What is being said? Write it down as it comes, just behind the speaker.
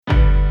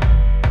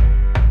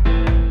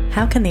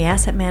How can the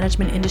asset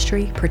management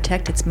industry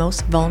protect its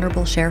most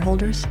vulnerable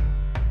shareholders?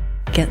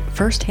 Get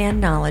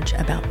first-hand knowledge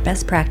about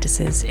best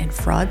practices in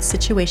fraud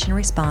situation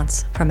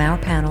response from our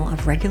panel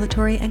of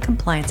regulatory and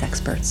compliance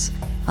experts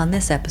on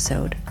this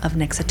episode of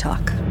NIXA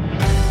Talk.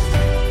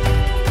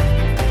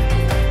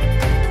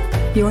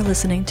 You're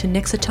listening to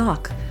NIXA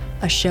Talk,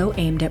 a show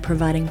aimed at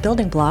providing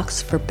building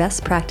blocks for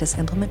best practice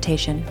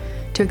implementation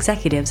to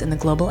executives in the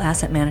global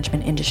asset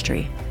management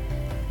industry.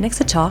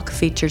 NIXA Talk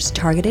features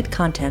targeted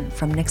content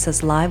from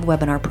NIXA's live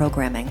webinar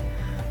programming.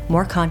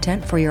 More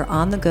content for your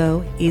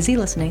on-the-go, easy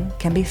listening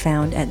can be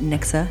found at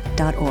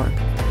nixa.org.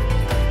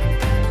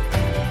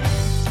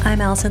 I'm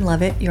Allison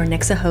Lovett, your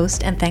NIXA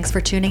host, and thanks for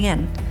tuning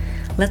in.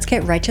 Let's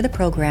get right to the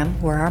program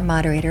where our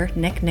moderator,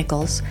 Nick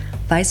Nichols,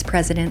 Vice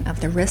President of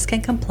the Risk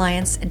and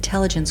Compliance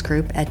Intelligence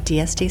Group at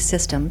DST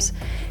Systems,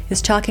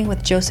 is talking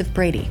with Joseph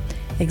Brady,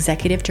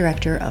 Executive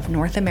Director of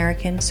North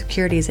American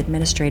Securities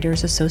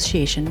Administrators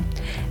Association,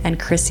 and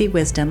Chrissy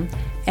Wisdom,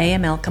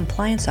 AML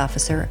Compliance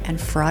Officer and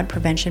Fraud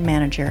Prevention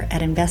Manager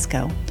at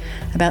Invesco,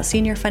 about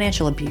senior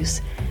financial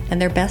abuse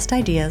and their best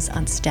ideas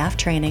on staff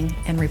training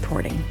and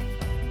reporting.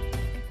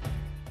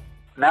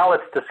 Now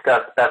let's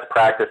discuss best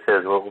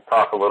practices. We'll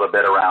talk a little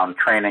bit around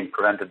training,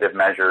 preventative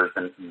measures,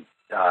 and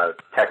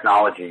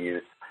technology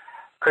use.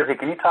 Chrissy,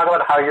 can you talk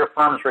about how your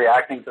firm's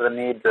reacting to the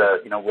need to,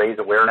 raise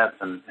awareness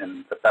and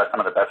some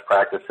of the best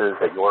practices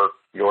that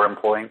you're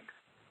employing?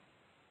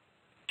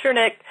 Sure,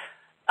 Nick.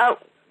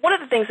 One of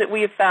the things that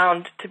we have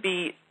found to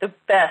be the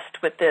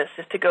best with this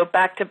is to go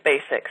back to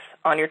basics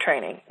on your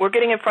training. We're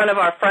getting in front of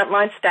our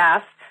frontline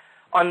staff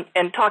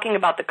and talking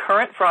about the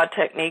current fraud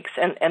techniques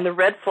and the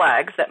red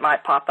flags that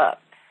might pop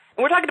up.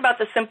 And we're talking about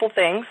the simple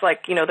things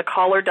like, the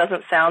caller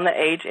doesn't sound the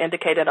age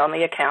indicated on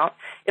the account.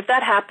 If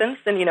that happens,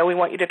 then, we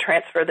want you to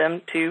transfer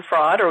them to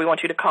fraud, or we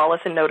want you to call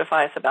us and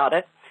notify us about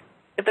it.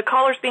 If the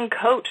caller's being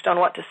coached on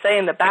what to say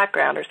in the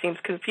background or seems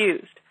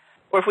confused,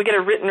 or if we get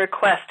a written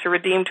request to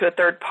redeem to a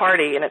third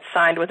party and it's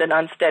signed with an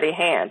unsteady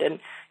hand, and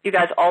you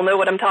guys all know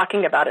what I'm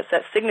talking about. It's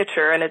that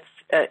signature, and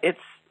it's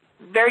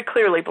very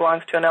clearly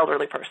belongs to an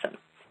elderly person.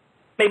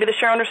 Maybe the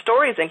shareowner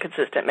story is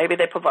inconsistent. Maybe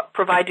they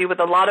provide you with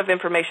a lot of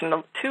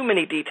information, too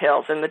many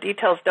details, and the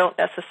details don't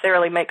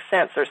necessarily make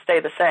sense or stay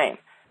the same.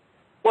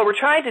 What we're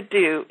trying to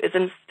do is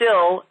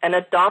instill and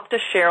adopt a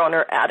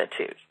shareowner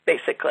attitude,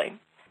 basically.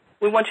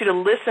 We want you to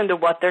listen to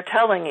what they're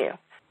telling you.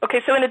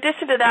 Okay, so in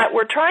addition to that,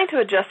 we're trying to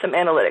adjust some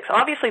analytics.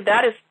 Obviously,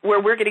 that is where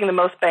we're getting the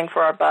most bang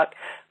for our buck,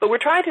 but we're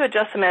trying to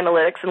adjust some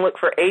analytics and look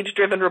for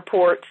age-driven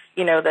reports,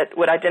 that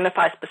would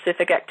identify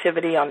specific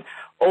activity on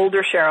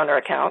older shareowner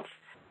accounts.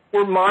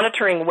 We're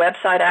monitoring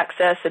website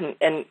access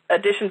and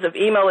additions of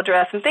email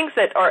address and things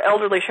that our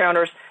elderly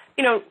shareowners,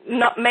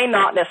 may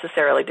not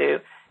necessarily do.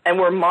 And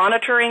we're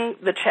monitoring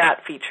the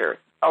chat feature.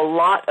 A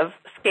lot of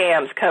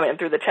scams come in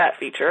through the chat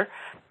feature.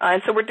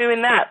 And so we're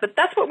doing that. But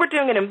that's what we're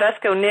doing at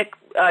Invesco. Nick,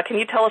 can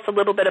you tell us a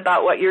little bit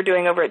about what you're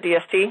doing over at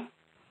DST?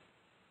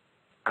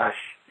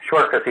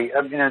 Sure, Chrissy.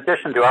 In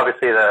addition to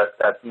obviously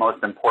that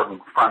most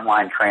important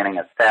frontline training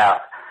of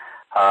staff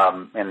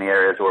in the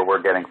areas where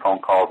we're getting phone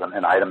calls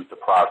and items to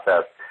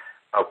process,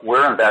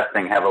 we're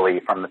investing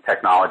heavily from the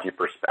technology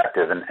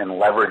perspective and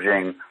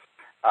leveraging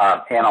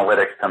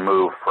analytics to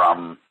move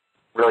from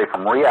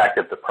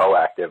reactive to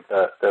proactive.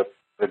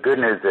 The good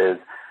news is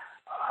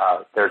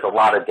there's a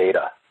lot of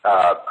data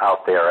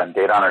out there, and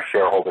data on our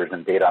shareholders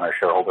and data on our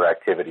shareholder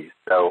activities.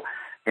 So,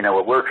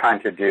 what we're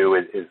trying to do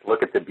is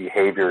look at the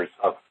behaviors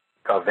of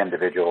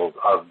individuals,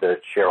 of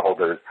the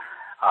shareholders,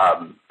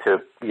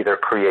 to either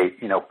create,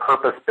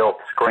 purpose-built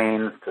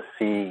screens to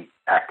see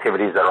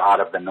activities that are out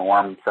of the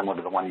norm, similar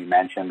to the one you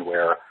mentioned,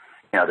 where,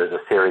 there's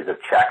a series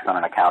of checks on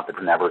an account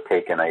that's never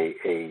taken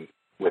a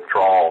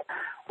withdrawal,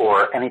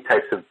 or any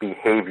types of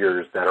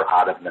behaviors that are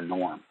out of the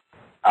norm.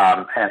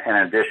 And in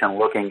addition,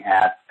 looking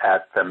at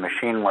the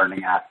machine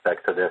learning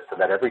aspects of this, so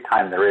that every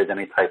time there is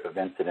any type of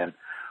incident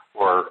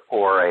or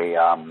a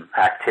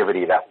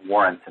activity that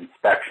warrants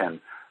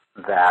inspection,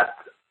 that,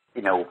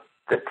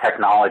 the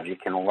technology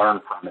can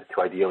learn from it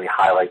to ideally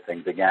highlight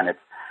things. Again, it's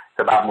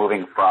about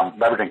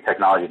leveraging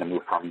technology to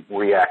move from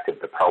reactive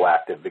to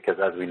proactive, because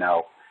as we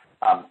know,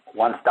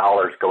 once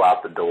dollars go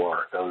out the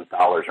door, those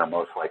dollars are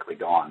most likely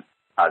gone.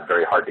 It's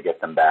very hard to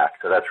get them back.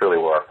 So that's really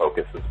where our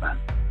focus has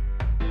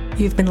been.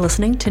 You've been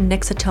listening to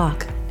NIXA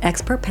Talk,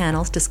 expert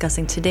panels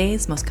discussing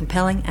today's most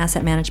compelling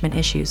asset management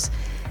issues.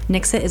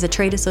 NIXA is a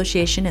trade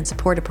association in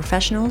support of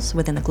professionals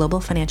within the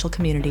global financial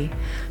community.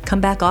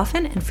 Come back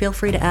often and feel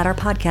free to add our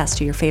podcast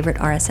to your favorite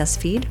RSS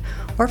feed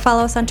or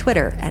follow us on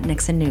Twitter at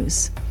NIXA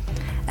News.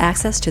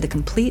 Access to the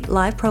complete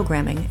live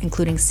programming,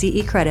 including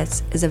CE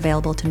credits, is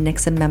available to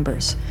NIXA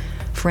members.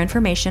 For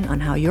information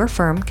on how your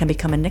firm can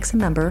become a NIXA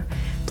member,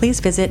 please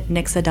visit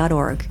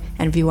nixa.org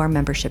and view our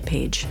membership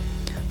page.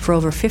 For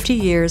over 50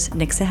 years,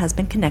 NIXA has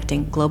been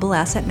connecting global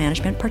asset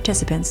management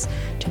participants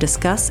to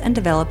discuss and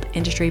develop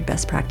industry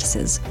best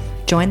practices.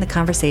 Join the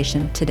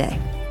conversation today.